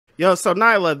Yo, so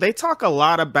Nyla, they talk a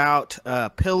lot about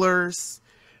pillars,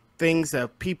 things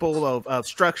of people, of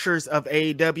structures of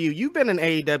AEW. You've been in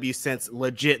AEW since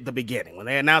legit the beginning. When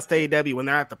they announced AEW, when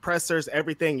they're at the pressers,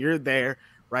 everything, you're there,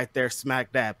 right there,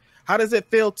 smack dab. How does it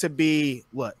feel to be,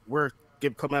 we're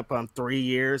coming up on 3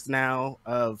 years now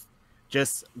of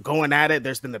just going at it?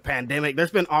 There's been the pandemic.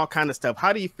 There's been all kind of stuff.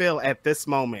 How do you feel at this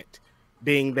moment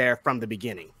being there from the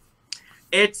beginning?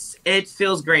 It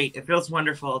feels great. It feels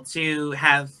wonderful to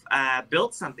have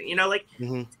built something. You know, like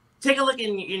take a look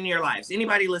in your lives.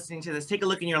 Anybody listening to this, take a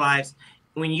look in your lives.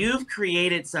 When you've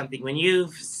created something, when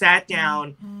you've sat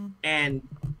down and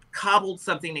cobbled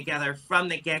something together from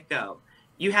the get-go,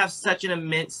 you have such an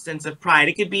immense sense of pride.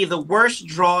 It could be the worst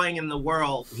drawing in the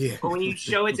world, but when you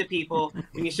show it to people,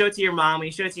 when you show it to your mom, when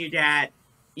you show it to your dad,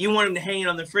 you want them to hang it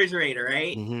on the refrigerator,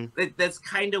 right? That's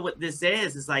kind of what this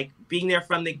is. It's like being there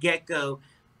from the get-go,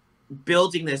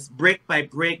 building this brick by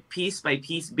brick, piece by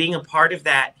piece, being a part of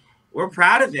that. We're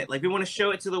proud of it. Like, we want to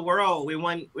show it to the world. We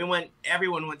want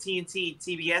everyone, TNT,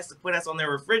 TBS to put us on their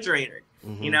refrigerator,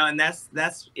 you know, and that's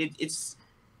it.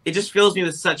 It just fills me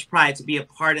with such pride to be a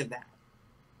part of that.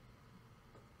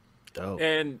 Dope.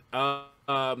 And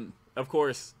of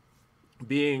course,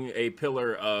 being a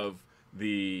pillar of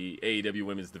the AEW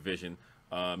Women's Division,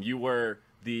 you were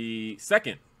the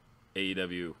second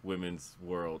AEW Women's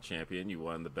World Champion. You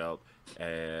won the belt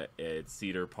at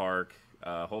Cedar Park.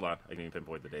 Hold on, I didn't even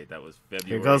pinpoint the date. That was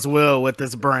February. Here goes Will with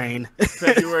his brain.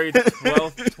 February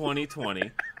 12th, 2020.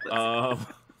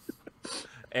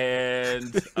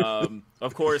 And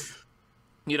of course,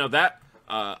 you know that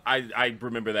I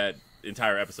remember that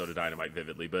entire episode of Dynamite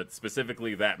vividly, but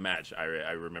specifically that match I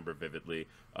remember vividly.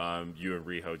 You and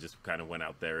Riho just kind of went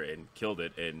out there and killed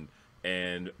it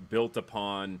and built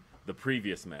upon the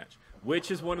previous match,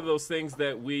 which is one of those things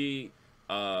that we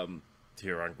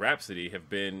here on Grapsody have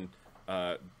been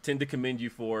tend to commend you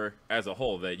for as a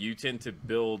whole, that you tend to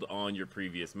build on your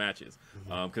previous matches.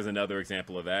 Because another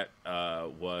example of that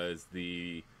was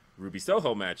the Ruby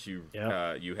Soho match you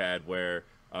had, where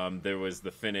there was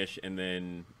the finish and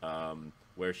then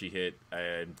where she hit,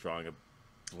 I'm drawing a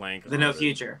blank. The No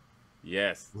Future.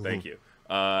 Yes, thank you.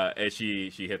 And she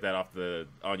hit that off the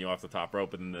top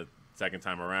rope, and then the second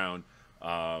time around,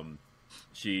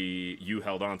 you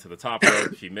held on to the top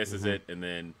rope. She misses it, and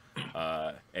then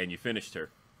and you finished her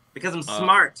because I'm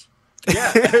smart.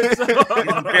 Yeah,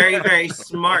 I'm very, very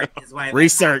smart. Is why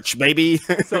research, baby.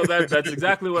 So that's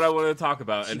exactly what I wanted to talk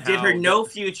about. She did her No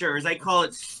Future, as I call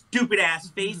it, stupid ass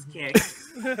face kick.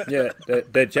 Yeah,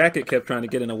 that jacket kept trying to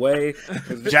get in the way.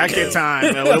 Jacket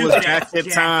time. Man. It was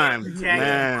jacket time.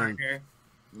 Man.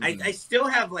 I still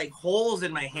have like holes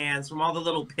in my hands from all the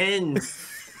little pins.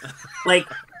 Like,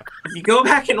 if you go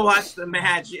back and watch the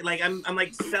match, like I'm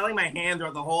like selling my hand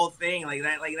throughout the whole thing, like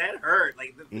that hurt.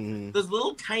 Like those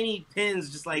little tiny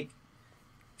pins, just like,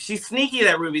 she's sneaky,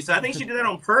 that Ruby. So I think she did that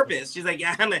on purpose. She's like,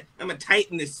 yeah, I'm gonna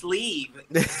tighten the sleeve.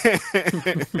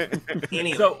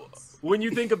 Anyway. So when you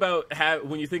think about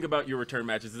your return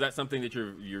matches, is that something that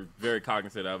you're very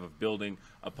cognizant of building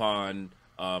upon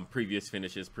previous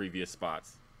finishes, previous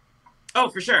spots? Oh,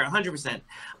 for sure, 100%.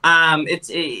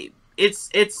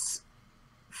 It's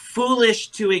foolish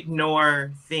to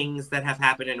ignore things that have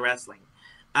happened in wrestling.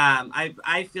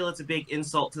 I feel it's a big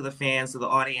insult to the fans, to the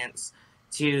audience,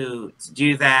 to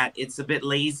do that. It's a bit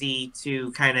lazy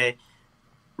to kind of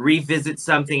revisit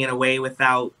something in a way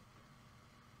without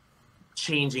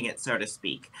changing it, so to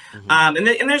speak. And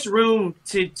there's room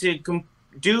to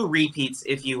do repeats,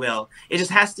 if you will. It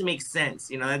just has to make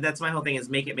sense. You know, that's my whole thing, is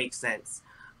make it make sense.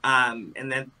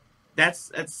 And then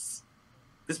that's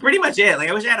pretty much it. Like,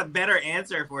 I wish I had a better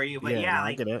answer for you, but yeah,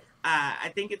 like,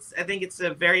 I think it's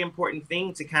a very important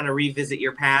thing to kind of revisit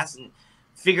your past and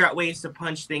figure out ways to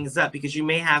punch things up, because you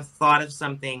may have thought of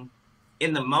something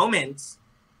in the moment.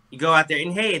 You go out there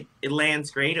and hey, it lands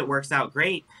great, it works out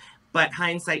great, but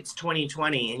hindsight's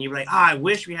 20/20, and you're like, I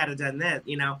wish we had done that,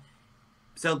 you know.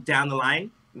 So down the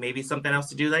line, maybe something else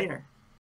to do later.